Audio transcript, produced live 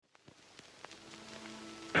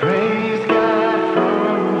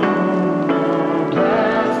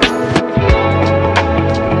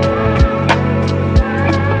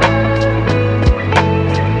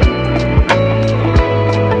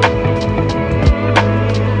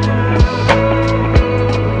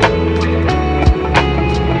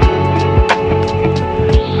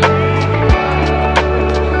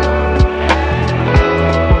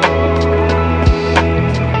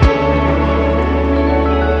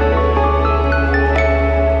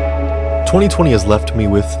2020 has left me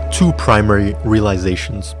with two primary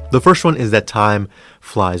realizations. The first one is that time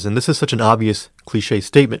flies, and this is such an obvious cliche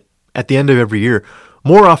statement. At the end of every year,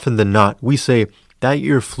 more often than not, we say that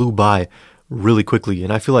year flew by really quickly,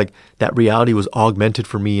 and I feel like that reality was augmented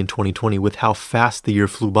for me in 2020 with how fast the year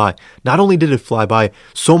flew by. Not only did it fly by,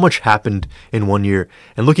 so much happened in one year,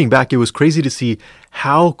 and looking back, it was crazy to see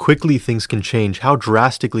how quickly things can change, how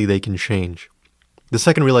drastically they can change. The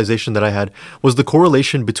second realization that I had was the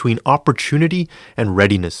correlation between opportunity and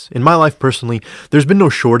readiness. In my life personally, there's been no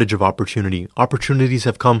shortage of opportunity. Opportunities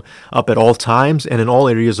have come up at all times and in all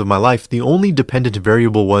areas of my life. The only dependent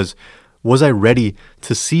variable was I ready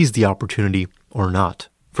to seize the opportunity or not?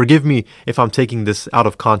 Forgive me if I'm taking this out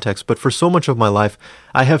of context, but for so much of my life,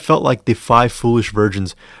 I have felt like the 5 foolish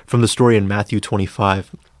virgins from the story in Matthew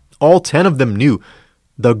 25. All 10 of them knew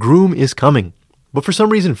the groom is coming. But for some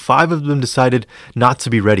reason, 5 of them decided not to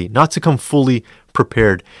be ready, not to come fully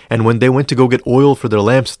prepared. And when they went to go get oil for their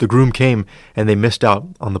lamps, the groom came and they missed out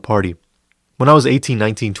on the party. When I was 18,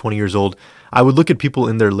 19, 20 years old, I would look at people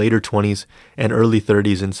in their later 20s and early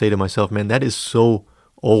 30s and say to myself, man, that is so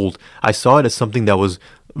old. I saw it as something that was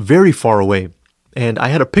very far away. And I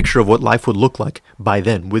had a picture of what life would look like by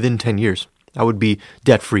then, within 10 years. I would be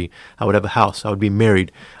debt-free. I would have a house. I would be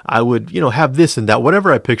married. I would, have this and that,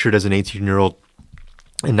 whatever I pictured as an 18-year-old.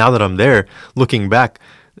 And now that I'm there, looking back,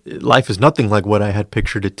 life is nothing like what I had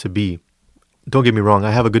pictured it to be. Don't get me wrong,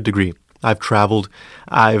 I have a good degree. I've traveled.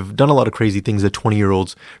 I've done a lot of crazy things that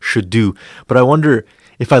 20-year-olds should do. But I wonder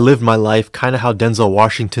if I lived my life kind of how Denzel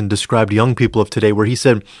Washington described young people of today, where he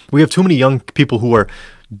said, we have too many young people who are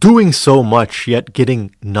doing so much, yet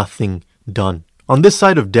getting nothing done. On this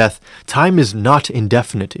side of death, time is not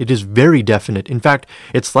indefinite. It is very definite. In fact,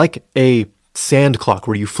 it's like a sand clock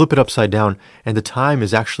where you flip it upside down and the time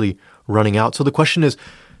is actually running out. So the question is,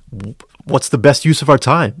 what's the best use of our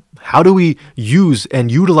time? How do we use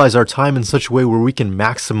and utilize our time in such a way where we can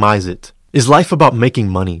maximize it? Is life about making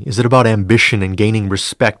money? Is it about ambition and gaining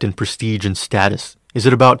respect and prestige and status? Is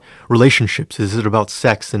it about relationships? Is it about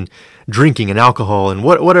sex and drinking and alcohol and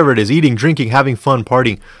whatever it is, eating, drinking, having fun,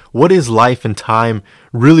 partying? What is life and time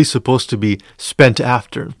really supposed to be spent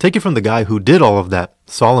after? Take it from the guy who did all of that,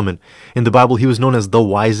 Solomon. In the Bible, he was known as the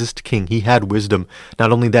wisest king. He had wisdom.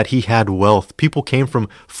 Not only that, he had wealth. People came from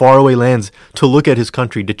faraway lands to look at his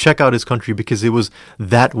country, to check out his country because it was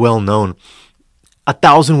that well known.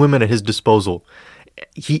 1,000 women at his disposal.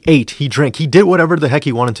 He ate, he drank, he did whatever the heck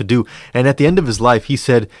he wanted to do. And at the end of his life, he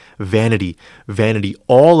said, vanity, vanity.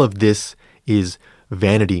 All of this is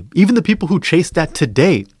vanity. Even the people who chase that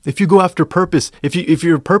today, if you go after purpose, if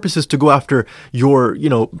your purpose is to go after your,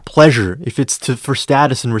 pleasure, if it's for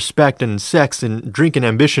status and respect and sex and drink and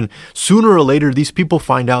ambition, sooner or later, these people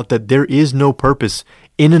find out that there is no purpose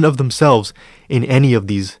in and of themselves in any of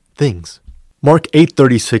these things. Mark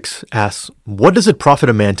 8:36 asks, what does it profit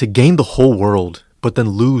a man to gain the whole world, but then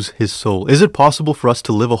lose his soul? Is it possible for us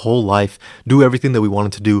to live a whole life, do everything that we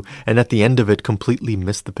wanted to do, and at the end of it completely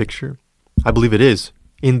miss the picture? I believe it is.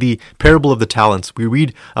 In the parable of the talents, we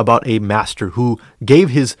read about a master who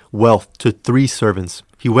gave his wealth to 3 servants.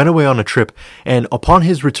 He went away on a trip, and upon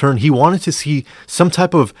his return, he wanted to see some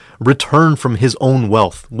type of return from his own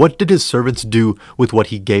wealth. What did his servants do with what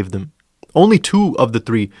he gave them? Only 2 of the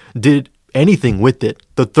 3 did anything with it.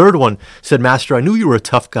 The third one said, Master, I knew you were a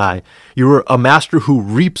tough guy. You were a master who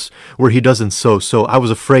reaps where he doesn't sow. So I was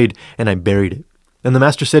afraid and I buried it. And the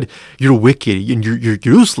master said, you're wicked and you're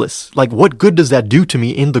useless. Like, what good does that do to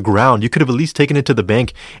me in the ground? You could have at least taken it to the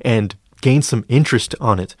bank and gained some interest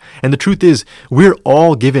on it. And the truth is, we're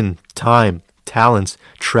all given time, talents,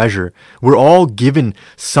 treasure. We're all given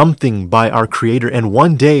something by our Creator, and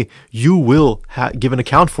one day you will give an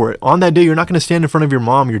account for it. On that day, you're not going to stand in front of your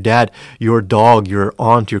mom, your dad, your dog, your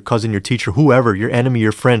aunt, your cousin, your teacher, whoever, your enemy,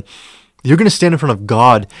 your friend. You're going to stand in front of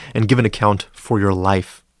God and give an account for your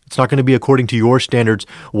life. It's not going to be according to your standards,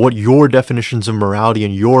 what your definitions of morality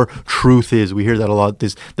and your truth is. We hear that a lot.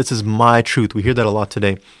 This is my truth. We hear that a lot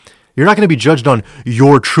today. You're not going to be judged on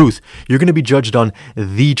your truth. You're going to be judged on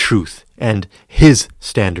the truth and His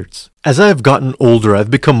standards. As I have gotten older,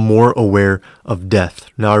 I've become more aware of death.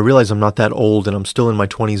 Now, I realize I'm not that old and I'm still in my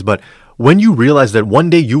 20s, but when you realize that one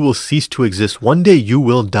day you will cease to exist, one day you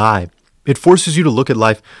will die, it forces you to look at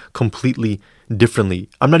life completely differently.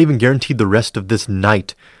 I'm not even guaranteed the rest of this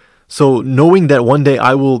night. So knowing that one day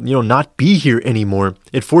I will, not be here anymore,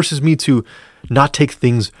 it forces me to not take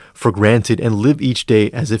things for granted and live each day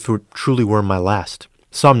as if it truly were my last.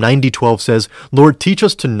 Psalm 90:12 says, Lord, teach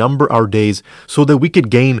us to number our days so that we could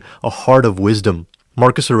gain a heart of wisdom.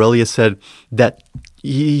 Marcus Aurelius said that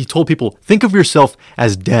he told people, think of yourself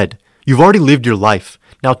as dead. You've already lived your life.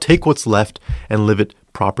 Now take what's left and live it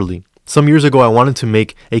properly. Some years ago, I wanted to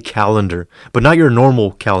make a calendar, but not your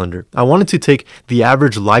normal calendar. I wanted to take the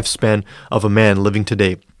average lifespan of a man living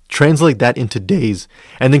today, translate that into days,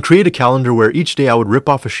 and then create a calendar where each day I would rip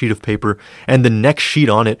off a sheet of paper and the next sheet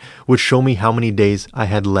on it would show me how many days I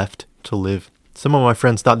had left to live. Some of my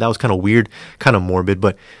friends thought that was kind of weird, kind of morbid,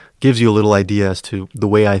 but gives you a little idea as to the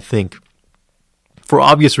way I think. For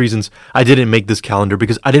obvious reasons, I didn't make this calendar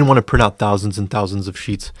because I didn't want to print out thousands and thousands of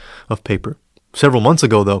sheets of paper. Several months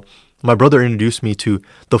ago, though, my brother introduced me to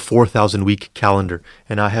the 4,000 week calendar,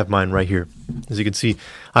 and I have mine right here. As you can see,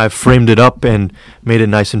 I've framed it up and made it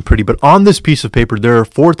nice and pretty. But on this piece of paper, there are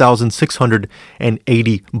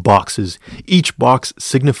 4,680 boxes, each box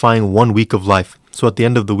signifying 1 week of life. So at the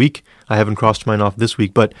end of the week, I haven't crossed mine off this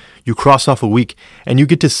week, but you cross off a week and you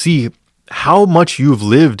get to see how much you've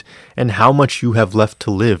lived and how much you have left to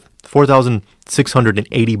live.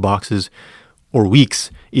 4,680 boxes or weeks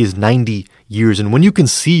is 90 years. And when you can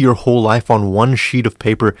see your whole life on one sheet of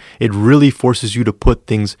paper, it really forces you to put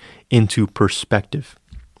things into perspective.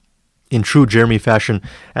 In true Jeremy fashion,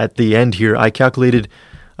 at the end here, I calculated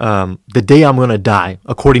the day I'm going to die,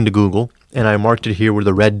 according to Google, and I marked it here with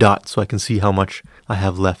a red dot so I can see how much I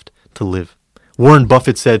have left to live. Warren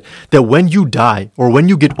Buffett said that when you die or when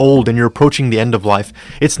you get old and you're approaching the end of life,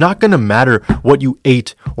 it's not going to matter what you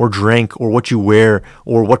ate or drank or what you wear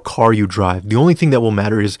or what car you drive. The only thing that will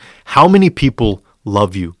matter is how many people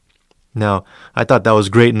love you. Now, I thought that was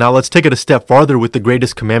great. Now let's take it a step farther with the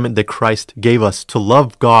greatest commandment that Christ gave us, to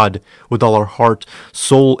love God with all our heart,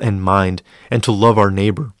 soul, and mind, and to love our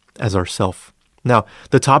neighbor as ourself. Now,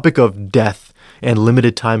 the topic of death and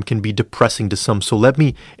limited time can be depressing to some, so let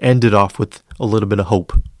me end it off with a little bit of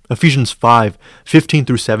hope. Ephesians 5:15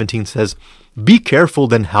 through 17 says, "Be careful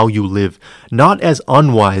then how you live, not as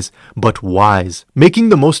unwise, but wise, making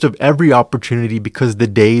the most of every opportunity because the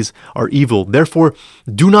days are evil. Therefore,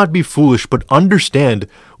 do not be foolish, but understand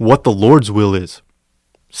what the Lord's will is."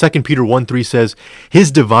 2 Peter 1:3 says,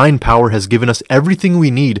 "His divine power has given us everything we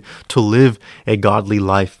need to live a godly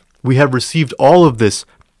life. We have received all of this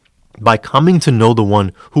by coming to know the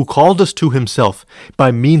one who called us to himself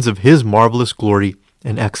by means of his marvelous glory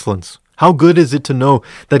and excellence." How good is it to know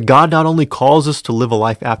that God not only calls us to live a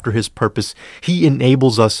life after his purpose, he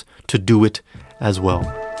enables us to do it as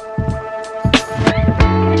well.